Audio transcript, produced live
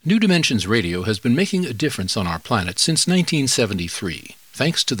New Dimensions Radio has been making a difference on our planet since 1973,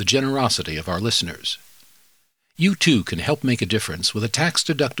 thanks to the generosity of our listeners. You too can help make a difference with a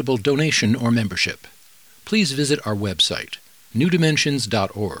tax-deductible donation or membership. Please visit our website,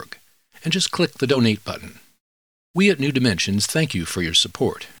 newdimensions.org, and just click the Donate button. We at New Dimensions thank you for your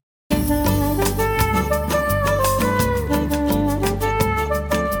support.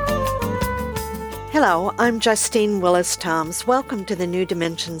 Hello, I'm Justine Willis-Toms. Welcome to the New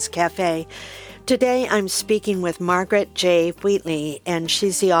Dimensions Cafe. Today I'm speaking with Margaret J. Wheatley, and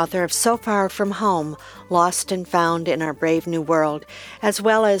she's the author of So Far From Home, Lost and Found in Our Brave New World, as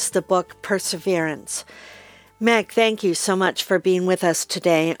well as the book Perseverance. Meg, thank you so much for being with us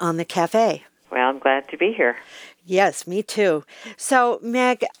today on the cafe. Well, I'm glad to be here. Yes, me too. So,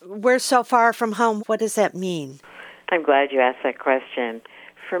 Meg, we're so far from home. What does that mean? I'm glad you asked that question.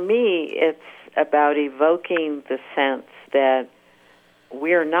 For me, it's about evoking the sense that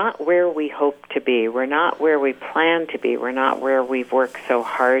we're not where we hope to be. We're not where we plan to be. We're not where we've worked so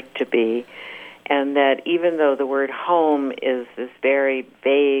hard to be. And that even though the word home is this very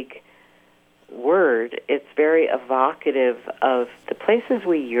vague word, it's very evocative of the places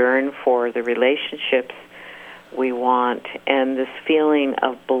we yearn for, the relationships we want, and this feeling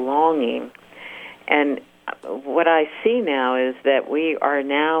of belonging. And what I see now is that we are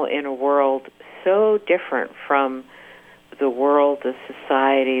now in a world so different from the world, the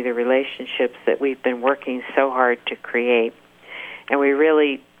society, the relationships that we've been working so hard to create. And we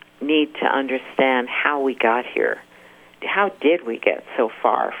really need to understand how we got here. How did we get so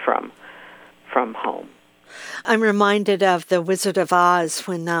far from home? I'm reminded of The Wizard of Oz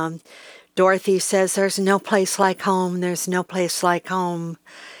when Dorothy says, "There's no place like home, there's no place like home."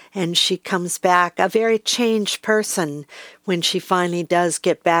 And she comes back a very changed person when she finally does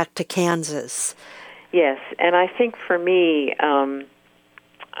get back to Kansas. Yes, and I think for me,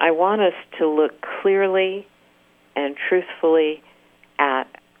 I want us to look clearly and truthfully at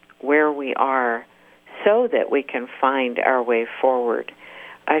where we are so that we can find our way forward.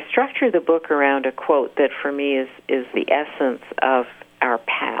 I structure the book around a quote that for me is the essence of our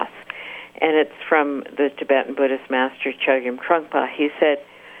path, and it's from the Tibetan Buddhist master Chogyam Trungpa. He said,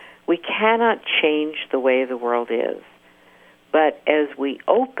 "We cannot change the way the world is, but as we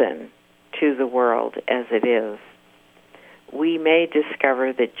open to the world as it is, we may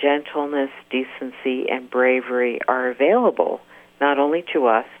discover that gentleness, decency, and bravery are available not only to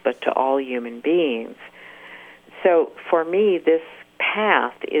us, but to all human beings." So for me, this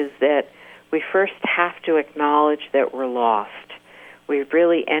path is that we first have to acknowledge that we're lost. We've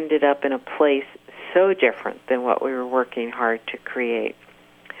really ended up in a place so different than what we were working hard to create.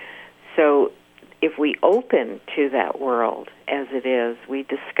 So if we open to that world as it is, we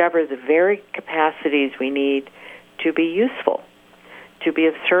discover the very capacities we need to be useful, to be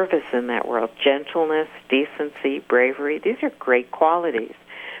of service in that world. Gentleness, decency, bravery, these are great qualities.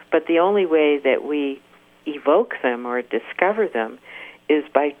 But the only way that we evoke them or discover them is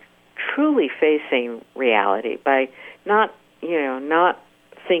by truly facing reality, by not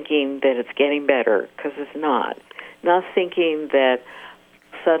thinking that it's getting better, because it's not thinking that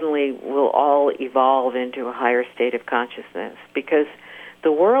suddenly we'll all evolve into a higher state of consciousness, because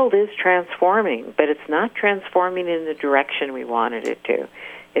the world is transforming, but it's not transforming in the direction we wanted it to.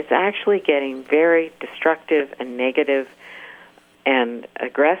 It's actually getting very destructive and negative and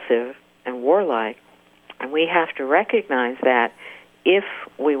aggressive and warlike, and we have to recognize that if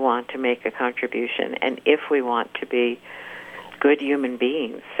we want to make a contribution and if we want to be good human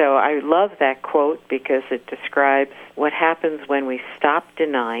beings. So I love that quote because it describes what happens when we stop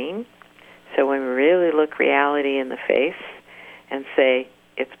denying. So when we really look reality in the face and say,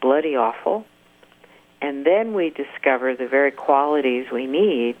 it's bloody awful, and then we discover the very qualities we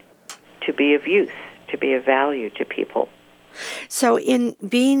need to be of use, to be of value to people. So in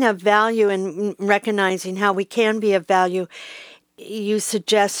being of value and recognizing how we can be of value, you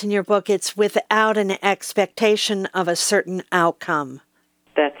suggest in your book it's without an expectation of a certain outcome.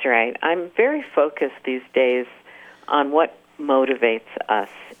 That's right. I'm very focused these days on what motivates us.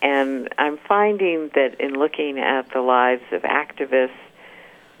 And I'm finding that in looking at the lives of activists,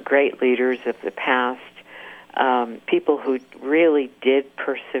 great leaders of the past, people who really did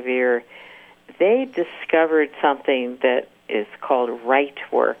persevere, they discovered something that is called right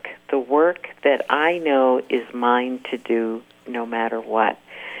work, the work that I know is mine to do no matter what.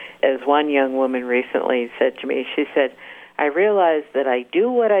 As one young woman recently said to me, she said, I realize that I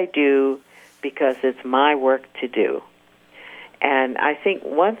do what I do because it's my work to do. And I think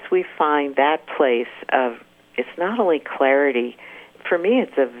once we find that place of, it's not only clarity, for me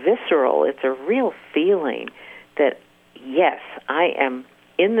it's a visceral, it's a real feeling that, yes, I am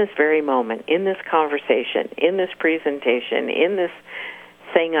in this very moment, in this conversation, in this presentation, in this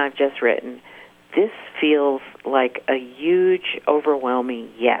thing I've just written, this feels like a huge,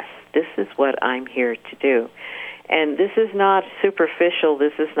 overwhelming yes. This is what I'm here to do. And this is not superficial.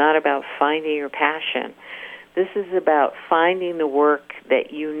 This is not about finding your passion. This is about finding the work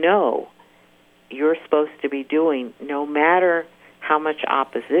that you know you're supposed to be doing, no matter how much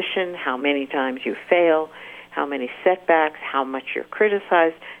opposition, how many times you fail, how many setbacks, how much you're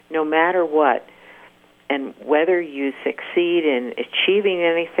criticized, no matter what. And whether you succeed in achieving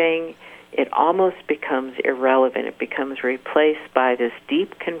anything, it almost becomes irrelevant. It becomes replaced by this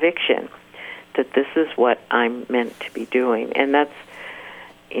deep conviction that this is what I'm meant to be doing. And that's,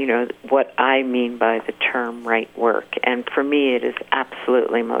 what I mean by the term right work. And for me, it is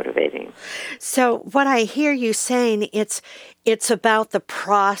absolutely motivating. So what I hear you saying, it's about the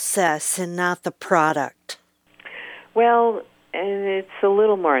process and not the product. Well, and it's a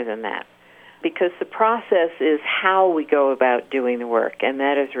little more than that, because the process is how we go about doing the work, and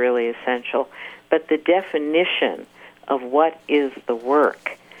that is really essential. But the definition of what is the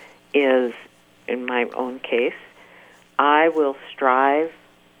work is, in my own case, I will strive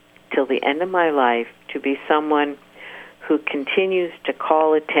till the end of my life to be someone who continues to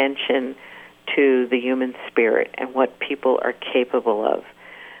call attention to the human spirit and what people are capable of.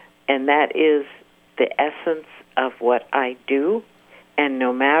 And that is the essence of what I do. And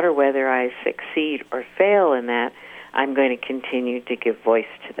no matter whether I succeed or fail in that, I'm going to continue to give voice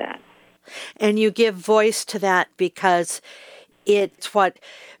to that. And you give voice to that because it's what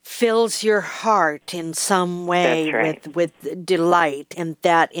fills your heart in some way. That's right. with delight, and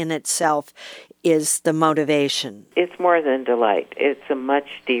that in itself is the motivation. It's more than delight. It's a much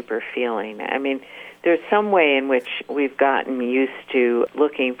deeper feeling. I mean, there's some way in which we've gotten used to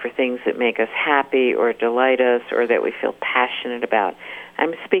looking for things that make us happy or delight us or that we feel passionate about.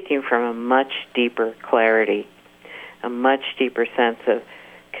 I'm speaking from a much deeper clarity, a much deeper sense of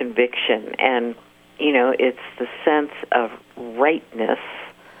conviction. And, it's the sense of rightness.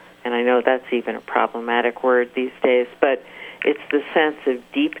 And I know that's even a problematic word these days, but it's the sense of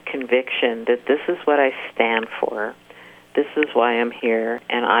deep conviction that this is what I stand for. This is why I'm here,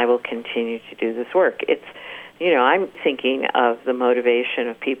 and I will continue to do this work. It's, I'm thinking of the motivation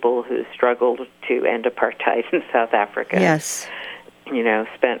of people who struggled to end apartheid in South Africa. Yes.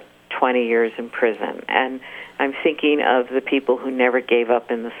 Spent 20 years in prison. And I'm thinking of the people who never gave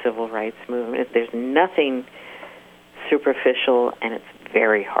up in the civil rights movement. There's nothing superficial, and it's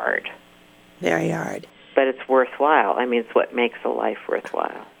very hard. Very hard. But it's worthwhile. I mean, it's what makes a life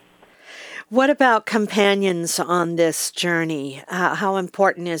worthwhile. What about companions on this journey? How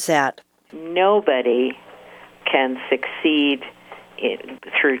important is that? Nobody can succeed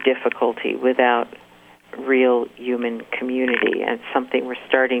through difficulty without real human community. And it's something we're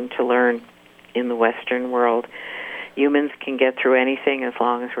starting to learn in the Western world. Humans can get through anything as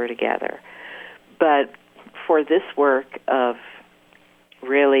long as we're together. But for this work of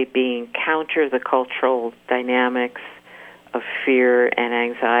really being counter the cultural dynamics of fear and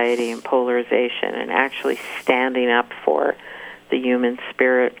anxiety and polarization and actually standing up for the human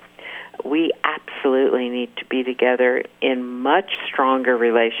spirit, we absolutely need to be together in much stronger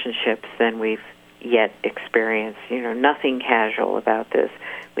relationships than we've yet experienced. Nothing casual about this.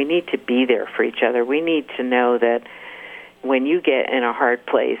 We need to be there for each other. We need to know that when you get in a hard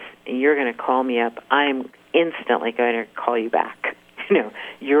place and you're going to call me up, I'm instantly going to call you back.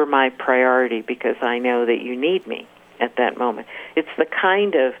 You're my priority because I know that you need me at that moment. It's the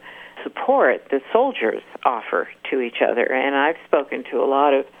kind of support that soldiers offer to each other. And I've spoken to a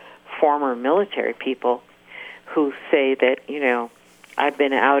lot of former military people who say that, I've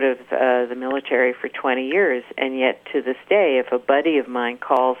been out of the military for 20 years, and yet to this day, if a buddy of mine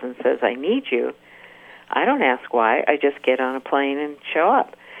calls and says, I need you, I don't ask why. I just get on a plane and show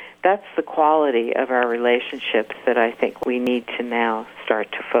up. That's the quality of our relationships that I think we need to now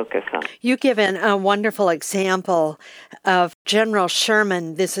start to focus on. You've given a wonderful example of General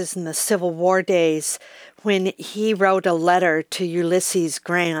Sherman. This is in the Civil War days when he wrote a letter to Ulysses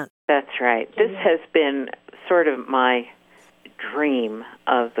Grant. That's right. This has been sort of my dream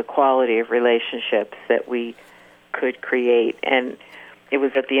of the quality of relationships that we could create. And it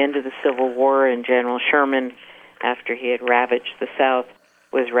was at the end of the Civil War, and General Sherman, after he had ravaged the South,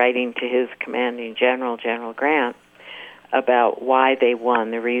 was writing to his commanding general, General Grant, about why they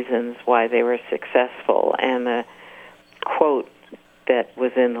won, the reasons why they were successful. And the quote that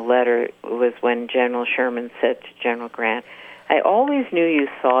was in the letter was when General Sherman said to General Grant, I always knew you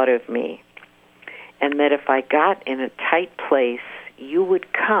thought of me, and that if I got in a tight place, you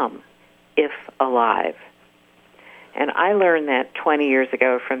would come, if alive. And I learned that 20 years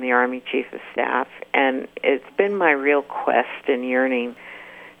ago from the Army Chief of Staff, and it's been my real quest and yearning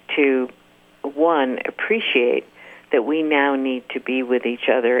to, one, appreciate that we now need to be with each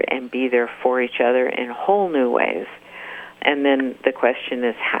other and be there for each other in whole new ways. And then the question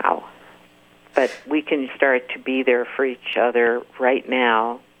is how. But we can start to be there for each other right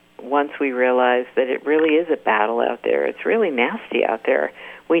now once we realize that it really is a battle out there. It's really nasty out there.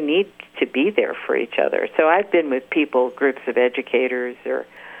 We need to be there for each other. So I've been with people, groups of educators or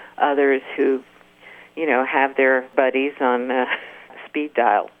others who, have their buddies on speed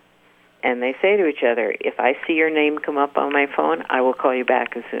dial. And they say to each other, if I see your name come up on my phone, I will call you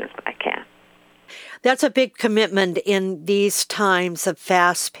back as soon as I can. That's a big commitment in these times of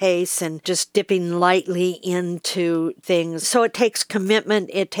fast pace and just dipping lightly into things. So it takes commitment,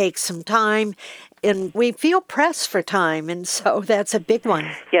 it takes some time, and we feel pressed for time, and so that's a big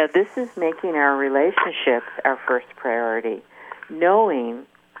one. Yeah, this is making our relationships our first priority, knowing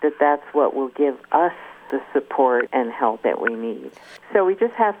that that's what will give us the support and help that we need. So we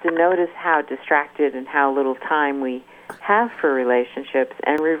just have to notice how distracted and how little time we have for relationships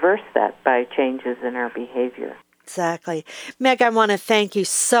and reverse that by changes in our behavior. Exactly. Meg, I want to thank you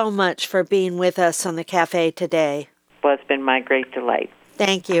so much for being with us on the cafe today. Well, it's been my great delight.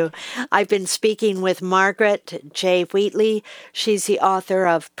 Thank you. I've been speaking with Margaret J. Wheatley. She's the author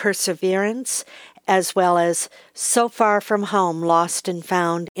of Perseverance, as well as So Far From Home, Lost and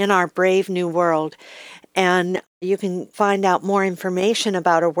Found in Our Brave New World. And you can find out more information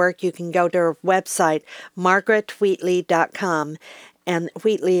about her work. You can go to her website, margaretwheatley.com. And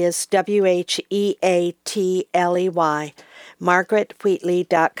Wheatley is Wheatley,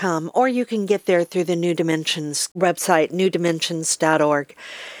 margaretwheatley.com. Or you can get there through the New Dimensions website, newdimensions.org.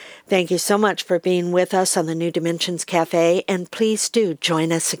 Thank you so much for being with us on the New Dimensions Cafe, and please do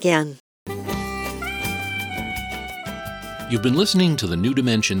join us again. You've been listening to the New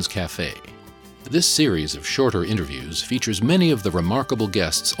Dimensions Cafe. This series of shorter interviews features many of the remarkable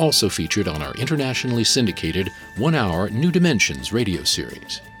guests also featured on our internationally syndicated one-hour New Dimensions radio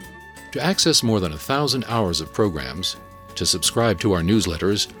series. To access more than 1,000 hours of programs, to subscribe to our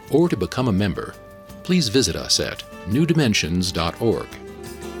newsletters, or to become a member, please visit us at newdimensions.org.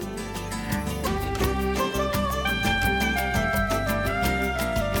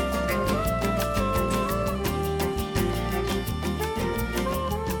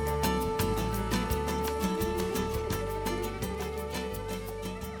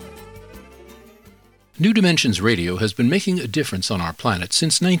 New Dimensions Radio has been making a difference on our planet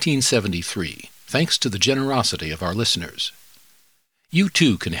since 1973, thanks to the generosity of our listeners. You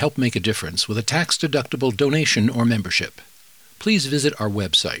too can help make a difference with a tax-deductible donation or membership. Please visit our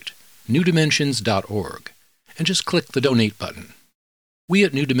website, newdimensions.org, and just click the Donate button. We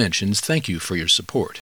at New Dimensions thank you for your support.